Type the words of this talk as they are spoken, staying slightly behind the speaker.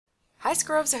Hi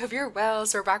Scrubs, I hope you're well.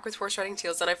 So we're back with Horse Riding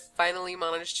Tales and I finally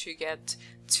managed to get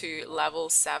to level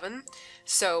 7.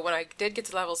 So when I did get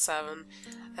to level 7,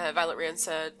 Violet Rain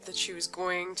said that she was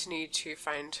going to need to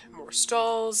find more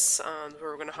stalls and we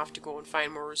were going to have to go and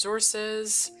find more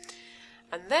resources.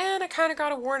 And then I kind of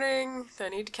got a warning that I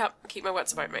need to keep my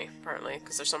wits about me, apparently,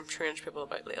 because there's some strange people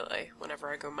about lately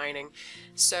whenever I go mining.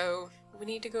 So we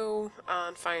need to go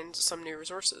and find some new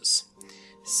resources.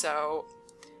 So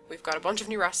we've got a bunch of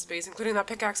new recipes, including that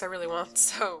pickaxe I really want,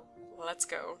 so let's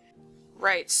go.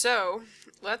 Right, so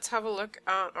let's have a look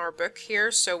at our book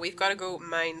here. So we've got to go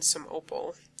mine some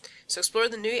opal. So explore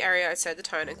the new area outside the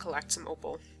town and collect some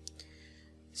opal.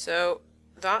 So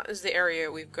that is the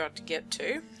area we've got to get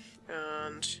to,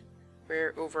 and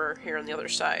we're over here on the other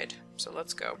side. So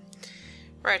let's go.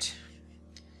 Right,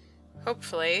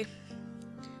 hopefully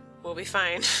we'll be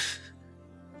fine.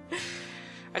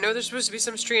 I know there's supposed to be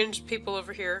some strange people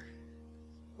over here.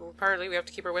 Well, apparently we have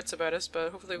to keep our wits about us,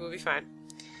 but hopefully we'll be fine.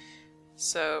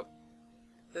 So,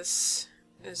 this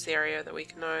is the area that we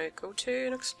can now go to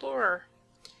and explore.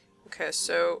 Okay,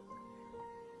 so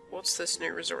what's this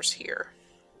new resource here?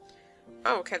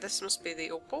 Oh, okay, this must be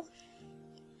the opal.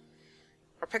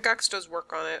 Our pickaxe does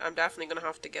work on it. I'm definitely going to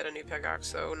have to get a new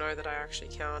pickaxe, though, now that I actually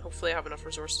can. Hopefully I have enough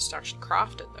resources to actually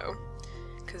craft it, though.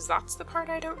 Because that's the part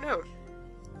I don't know.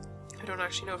 I don't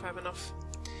actually know if I have enough.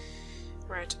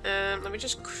 Right, let me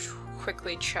just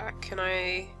quickly check. Can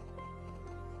I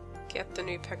get the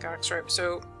new pickaxe? Right,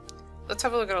 so let's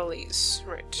have a look at all these.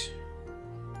 Right.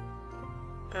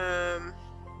 I'm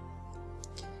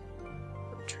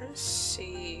trying to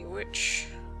see which...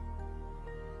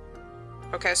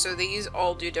 Okay, so these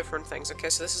all do different things. Okay,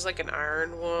 so this is like an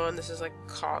iron one, this is like a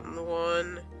cotton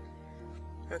one.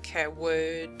 Okay,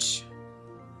 wood,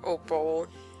 opal,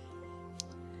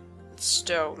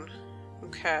 stone.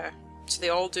 Okay, so they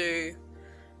all do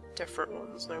different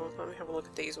ones. Now let me have a look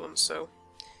at these ones. So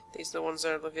these are the ones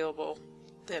that are available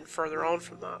then further on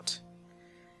from that.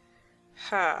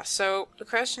 So the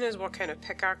question is what kind of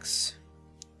pickaxe?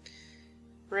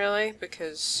 Really?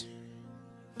 Because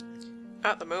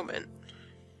at the moment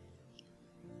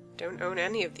I don't own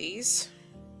any of these.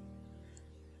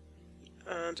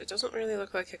 And it doesn't really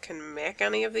look like I can make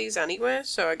any of these anyway,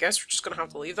 so I guess we're just going to have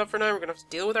to leave that for now. We're going to have to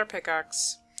deal with our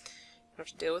pickaxe. We're going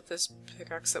to have to deal with this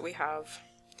pickaxe that we have.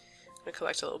 I'm going to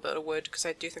collect a little bit of wood, because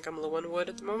I do think I'm low on wood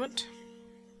at the moment.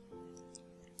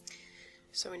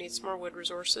 So we need some more wood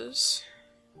resources.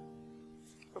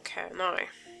 Okay, now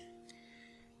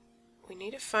we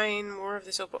need to find more of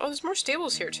this opal. Oh, there's more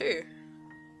stables here too.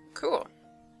 Cool.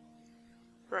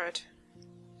 Right.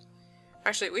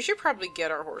 Actually, we should probably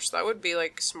get our horse. That would be,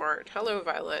 like, smart. Hello,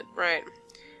 Violet. Right.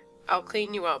 I'll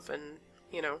clean you up and,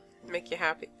 you know, make you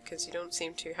happy, because you don't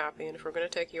seem too happy, and if we're going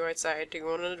to take you outside to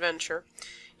go on an adventure,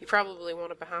 you probably want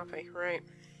to be happy, right?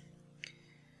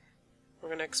 We're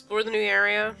going to explore the new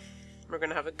area, we're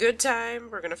going to have a good time,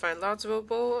 we're going to find lots of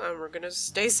opal, and we're going to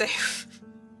stay safe.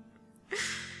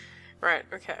 Right,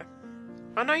 okay.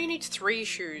 Oh, now you need 3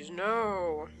 shoes.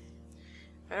 No.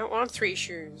 I don't want 3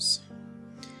 shoes.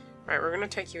 Right, we're gonna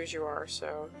take you as you are,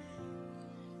 so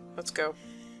let's go.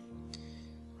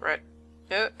 Right.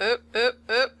 I'm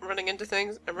running into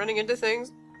things. I'm running into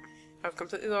things. I've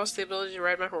completely lost the ability to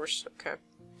ride my horse. Okay.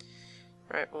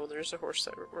 Right, well there's a horse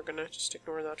that we're gonna just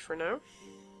ignore that for now.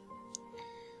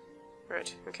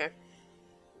 Right, okay.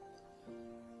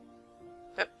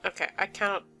 Okay, I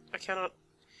cannot.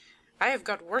 I have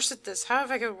got worse at this. How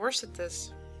have I got worse at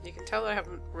this? You can tell I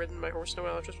haven't ridden my horse in a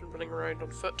while. I've just been running around on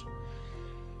foot.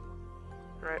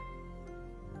 Right.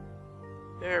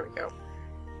 There we go.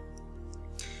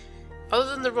 Other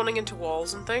than the running into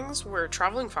walls and things, we're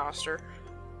traveling faster.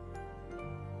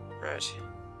 Right.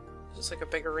 It's like a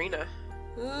big arena.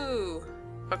 Ooh.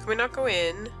 Oh, can we not go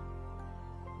in?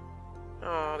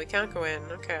 Oh, we can't go in.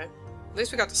 Okay. At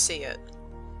least we got to see it.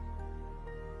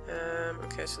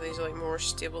 Okay, so these are like more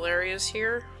stable areas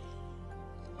here.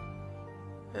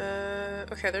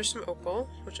 Okay, there's some opal,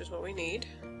 which is what we need.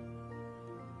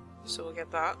 So we'll get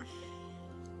that.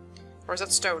 Or is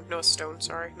that stone? No, it's stone,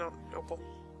 sorry, not opal.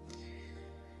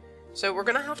 So we're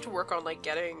gonna have to work on, like,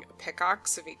 getting a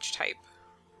pickaxe of each type,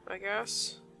 I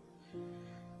guess.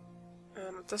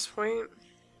 At this point...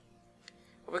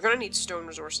 Well, we're gonna need stone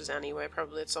resources anyway,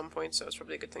 probably at some point, so it's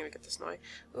probably a good thing to get this now.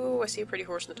 Ooh, I see a pretty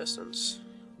horse in the distance.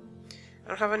 I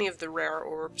don't have any of the rare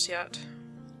orbs yet,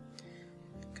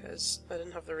 because I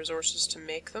didn't have the resources to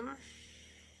make them.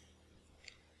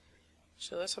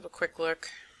 So let's have a quick look.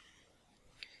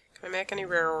 Can I make any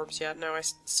rare orbs yet? No, I'm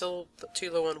still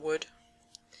too low on wood.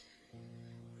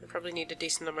 Probably need a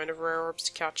decent amount of rare orbs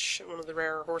to catch one of the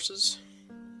rare horses.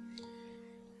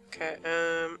 Okay, Okay,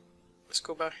 let's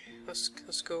go back. Let's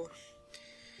go.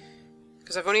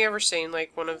 Because I've only ever seen,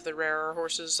 like, one of the rarer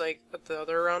horses, like, at the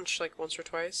other ranch, like, once or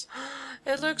twice.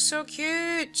 It looks so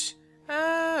cute!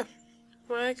 Ah!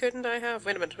 Why couldn't I have...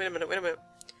 Wait a minute, wait a minute, wait a minute.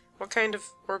 What kind of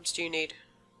orbs do you need?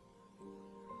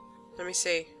 Let me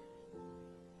see.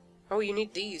 Oh, you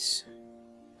need these.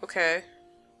 Okay.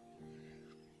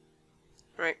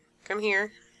 Right, come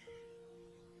here.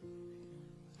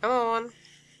 Come on.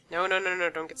 No, no, no, no,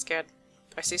 don't get scared.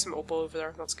 I see some opal over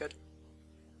there, that's good.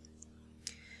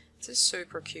 This is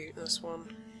super cute, this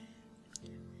one.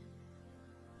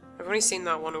 I've only seen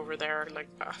that one over there, like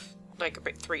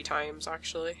about 3 times,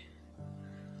 actually.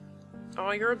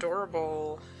 Oh, you're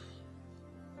adorable.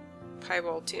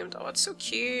 Piebald tamed. Oh, it's so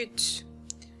cute.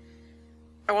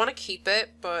 I want to keep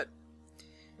it, but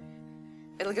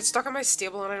it'll get stuck in my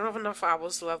stable and I don't have enough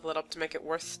apples to level it up to make it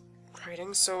worth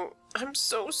riding, so I'm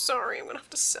so sorry. I'm gonna have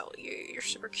to sell you. You're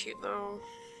super cute, though.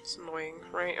 It's annoying.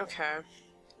 Right, okay.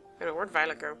 I know, where'd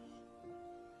Violet go?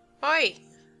 Oi!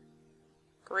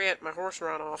 Great, my horse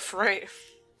ran off. Right.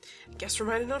 Guess we're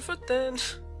riding on foot then.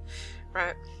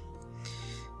 Right.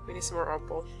 We need some more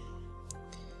opal.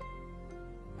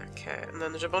 Okay, and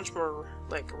then there's a bunch more,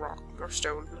 like, rock, or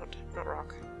stone, not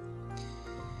rock.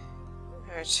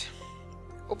 Right.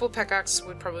 Opal pickaxe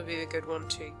would probably be a good one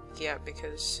to get,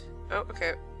 because... Oh,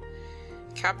 okay.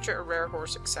 Capture a rare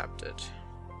horse accepted.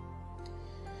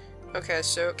 Okay,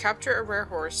 so capture a rare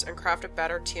horse and craft a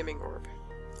better taming orb.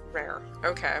 Rare.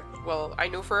 Okay, well, I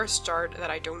know for a start that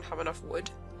I don't have enough wood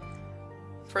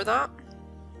for that.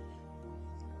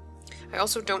 I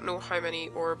also don't know how many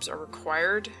orbs are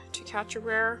required to catch a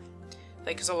rare.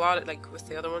 Like, because a lot of, like, with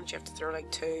the other ones, you have to throw,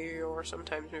 like, 2 or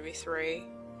sometimes maybe 3.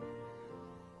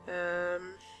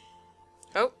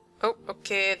 Oh,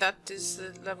 okay, that is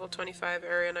the level 25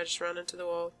 area and I just ran into the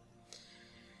wall.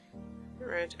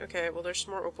 Right, okay, well, there's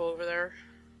some more opal over there.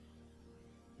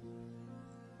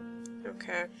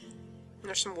 Okay. And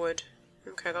there's some wood.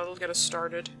 Okay, that'll get us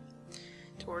started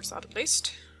towards that at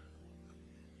least.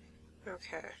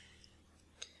 Okay.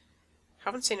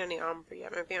 Haven't seen any amber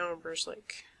yet. Maybe amber's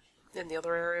like in the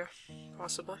other area,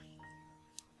 possibly.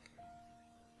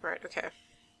 Right, okay.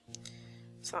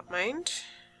 Is that mined?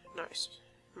 Nice.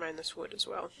 Mine this wood as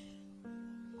well.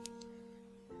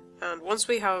 And once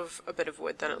we have a bit of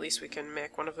wood, then at least we can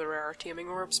make one of the rare taming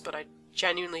orbs, but I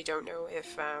genuinely don't know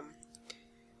if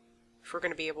we're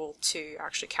going to be able to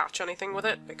actually catch anything with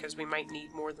it, because we might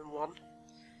need more than one.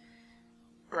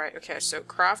 Right, okay, so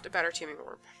craft a better taming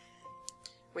orb.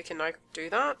 We can now do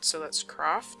that, so let's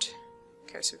craft.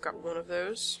 Okay, so we've got one of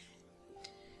those.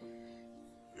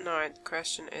 Now, the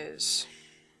question is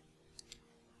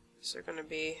there going to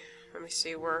be... Let me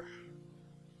see where...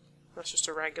 That's just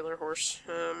a regular horse.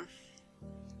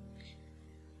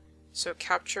 So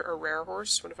capture a rare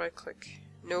horse. What if I click...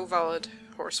 No valid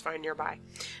horse found nearby.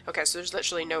 Okay, so there's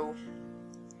literally no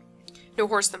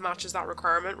horse that matches that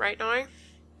requirement right now.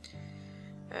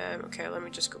 Okay, let me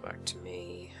just go back to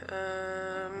me.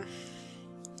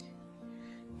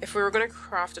 If we were going to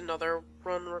craft another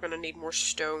run, we're going to need more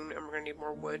stone and we're going to need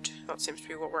more wood. That seems to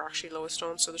be what we're actually lowest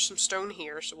on. So there's some stone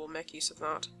here, so we'll make use of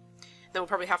that. Then we'll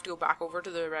probably have to go back over to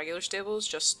the regular stables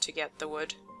just to get the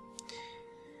wood.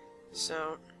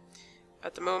 So,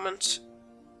 at the moment,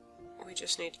 we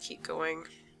just need to keep going.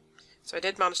 So I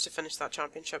did manage to finish that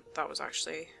championship. That was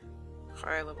actually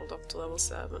how I leveled up to level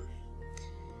 7.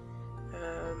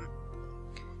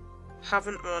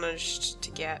 Haven't managed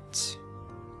to get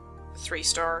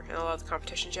 3-star in a lot of the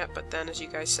competitions yet, but then as you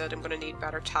guys said, I'm going to need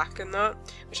better tack in that,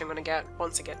 which I'm going to get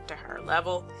once I get to higher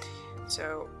level.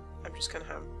 So I'm just going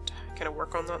to have to kind of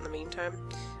work on that in the meantime.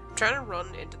 I'm trying to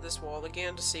run into this wall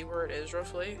again to see where it is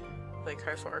roughly. Like,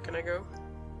 how far can I go?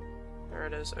 There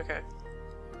it is, okay.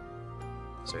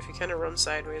 So if you kind of run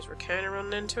sideways, we're kind of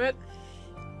running into it.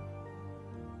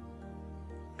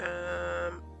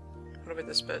 What about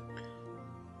this bit?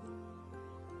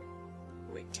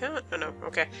 We can't. Oh no,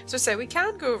 okay. So say we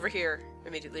can go over here.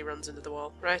 Immediately runs into the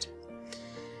wall, right?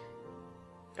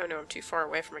 Oh no, I'm too far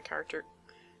away from my character.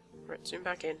 Right, zoom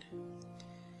back in.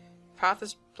 Path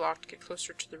is blocked, get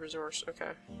closer to the resource.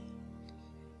 Okay.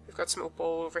 We've got some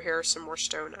opal over here, some more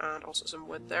stone, and also some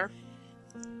wood there.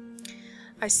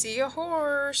 I see a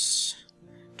horse!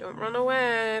 Don't run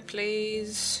away,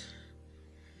 please.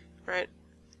 Right.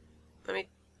 Let me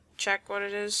check what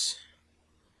it is.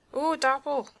 Ooh,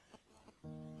 dapple!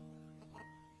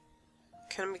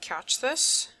 Can we catch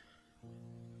this?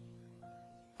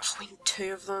 Oh, we need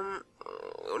 2 of them.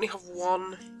 Oh, we only have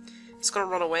 1. It's gonna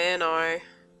run away now.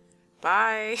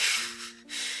 Bye!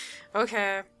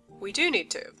 Okay, we do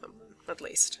need 2 of them, at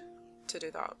least, to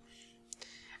do that.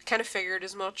 I kind of figured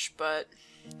as much, but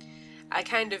I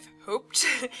kind of hoped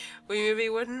we maybe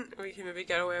wouldn't. We could maybe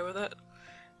get away with it.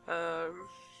 I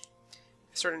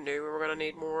sort of knew we were going to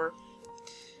need more.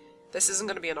 This isn't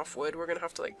going to be enough wood. We're going to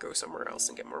have to like go somewhere else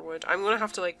and get more wood. I'm going to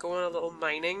have to like go on a little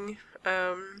mining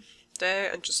day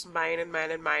and just mine and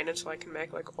mine and mine until I can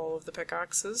make like all of the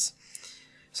pickaxes.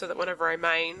 So that whenever I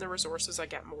mine the resources I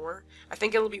get more. I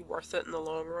think it'll be worth it in the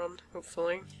long run,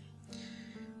 hopefully.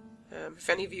 If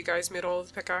any of you guys made all of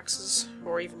the pickaxes,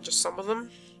 or even just some of them,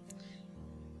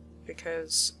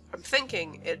 because I'm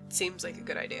thinking it seems like a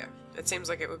good idea. It seems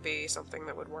like it would be something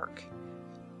that would work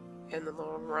in the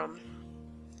long run.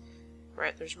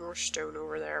 Right, there's more stone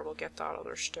over there. We'll get that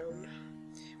other stone.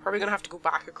 Probably gonna have to go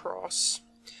back across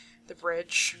the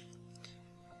bridge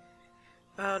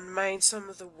and mine some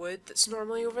of the wood that's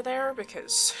normally over there,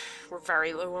 because we're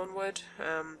very low on wood,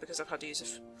 because I've had to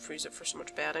freeze it for so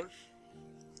much bedding.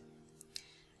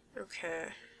 Okay,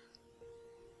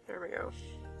 there we go.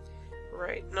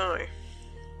 Right, now,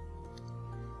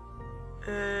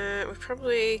 we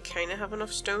probably kind of have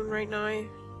enough stone right now.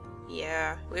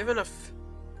 Yeah, we have enough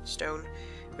stone.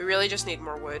 We really just need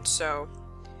more wood, so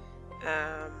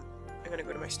I'm gonna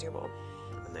go to my stable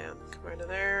and then come out of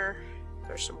there.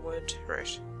 There's some wood,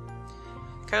 right.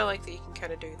 Kind of like that you can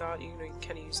kind of do that, you know, you can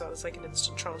kind of use that as like an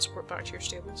instant transport back to your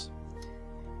stables.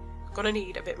 Gonna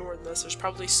need a bit more than this. There's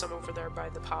probably some over there by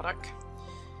the paddock,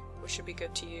 which should be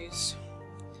good to use.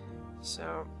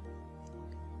 So,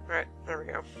 right, there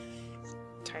we go.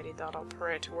 Tidied that up.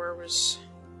 Right, where was...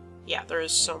 Yeah, there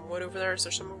is some wood over there. Is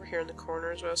there some over here in the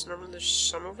corner as well? So normally there's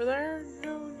some over there?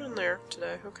 No, none there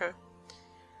today. Okay.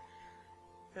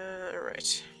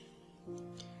 Right.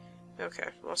 Okay,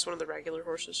 lost one of the regular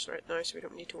horses right now, so we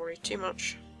don't need to worry too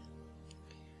much.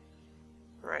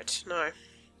 Right, now,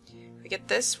 if we get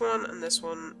this one and this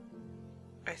one,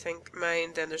 I think,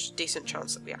 mined, then there's a decent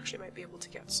chance that we actually might be able to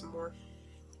get some more.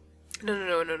 No,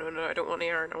 I don't want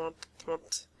iron. I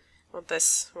want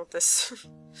this.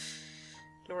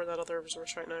 Ignore that other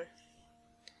resource right now.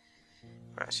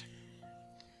 Right.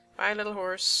 Bye, little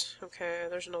horse. Okay,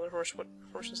 there's another horse. What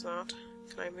horse is that?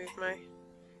 Can I move my...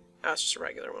 Ah, it's just a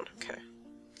regular one. Okay.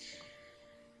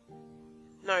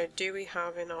 Now, do we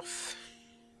have enough?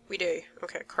 We do.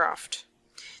 Okay, craft.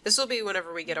 This will be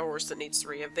whenever we get a horse that needs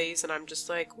 3 of these, and I'm just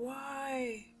like,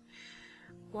 why?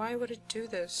 Why would it do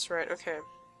this? Right, okay.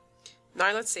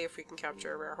 Now let's see if we can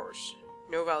capture a rare horse.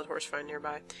 No valid horse found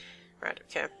nearby. Right,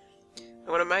 okay. I'm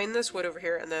going to mine this wood over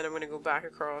here, and then I'm going to go back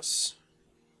across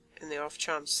in the off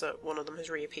chance that one of them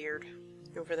has reappeared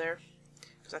over there.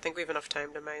 Because I think we have enough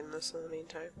time to mine this in the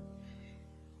meantime.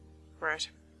 Right.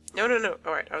 No.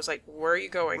 Alright, I was like, where are you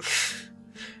going?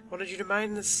 I wanted you to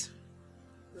mine this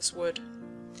wood.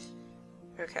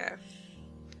 Okay.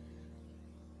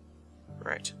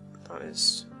 Right. That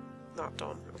is not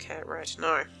done. Okay, right.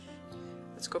 Now,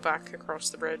 let's go back across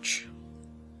the bridge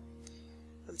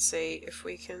and see if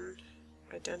we can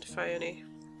identify any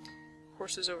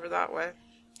horses over that way.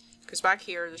 Because back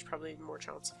here, there's probably more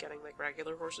chance of getting like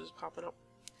regular horses popping up.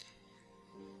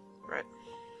 Right.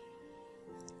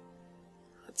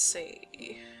 Let's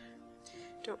see.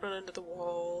 Don't run into the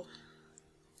wall.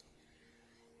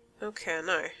 Okay,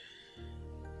 now.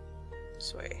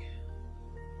 This way.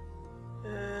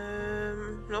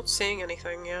 Not seeing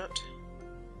anything yet.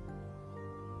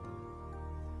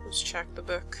 Let's check the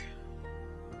book.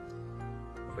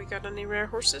 Have we got any rare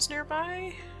horses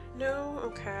nearby? No?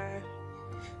 Okay.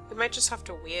 We might just have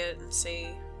to wait and see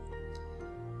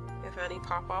if any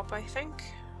pop up, I think.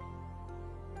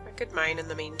 I could mine in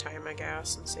the meantime, I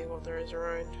guess, and see what there is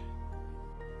around.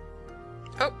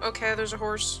 Oh, okay, there's a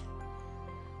horse.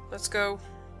 Let's go.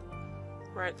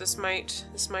 Right, this might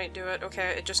do it.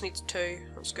 Okay, it just needs 2.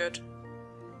 That's good.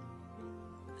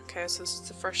 Okay, so this is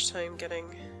the first time getting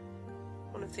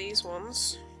one of these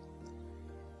ones.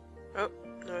 Oh,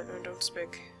 no, don't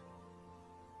spook.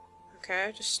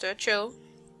 Okay, just chill.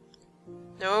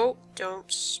 No,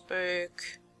 don't spook.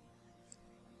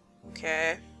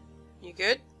 Okay. You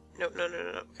good? No.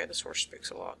 Okay, this horse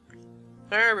spooks a lot.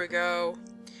 There we go.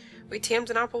 We tamed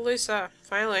an Appaloosa,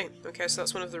 finally. Okay, so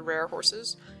that's one of the rare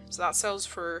horses. So that sells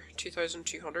for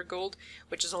 2,200 gold,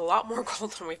 which is a lot more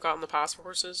gold than we've got in the past for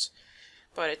horses.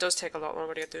 But it does take a lot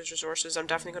longer to get those resources. I'm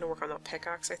definitely going to work on that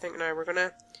pickaxe, I think. Now,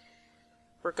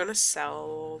 we're gonna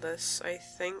sell this, I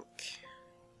think.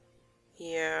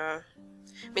 Yeah.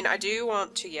 I mean, I do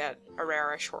want to get a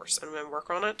rarish horse and then work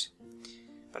on it.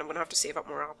 But I'm going to have to save up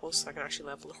more apples so I can actually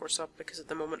level the horse up, because at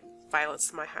the moment,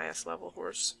 Violet's my highest level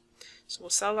horse. So we'll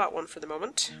sell that one for the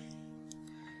moment.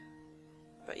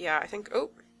 But yeah, I think...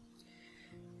 Oh!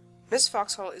 Miss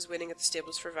Foxhall is waiting at the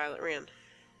stables for Violet Rain.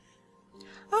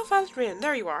 Oh, Valerian,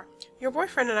 there you are. Your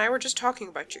boyfriend and I were just talking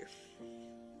about you.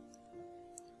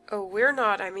 Oh, we're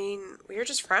not. I mean, we're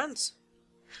just friends.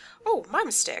 Oh, my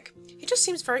mistake. He just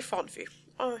seems very fond of you.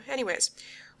 Anyways,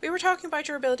 we were talking about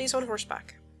your abilities on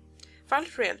horseback.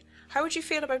 Valerian, how would you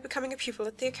feel about becoming a pupil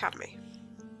at the academy?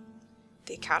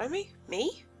 The academy?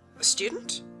 Me? A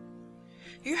student?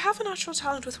 You have a natural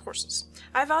talent with horses.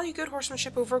 I value good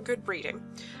horsemanship over good breeding.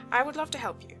 I would love to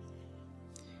help you.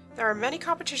 There are many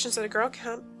competitions that a girl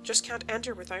can't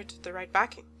enter without the right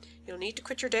backing. You'll need to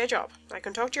quit your day job. I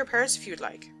can talk to your parents if you'd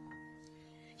like.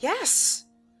 Yes!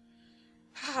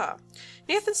 Haha.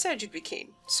 Nathan said you'd be keen.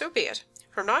 So be it.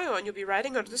 From now on, you'll be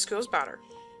riding under the school's banner.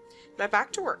 Now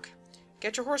back to work.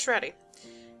 Get your horse ready.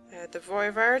 The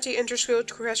Variety Interschool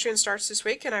Equestrian starts this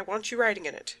week, and I want you riding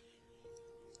in it.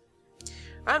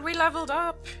 And we leveled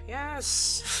up!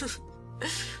 Yes!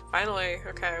 Finally.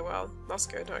 Okay, well, that's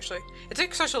good, actually. It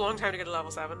took such a long time to get to level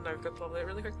 7, and I've got to level 8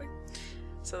 really quickly.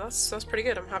 So that's pretty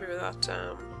good. I'm happy with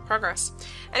that progress.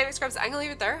 Anyway, scrubs, I'm gonna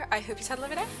leave it there. I hope you had a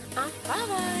lovely day, and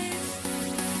bye-bye!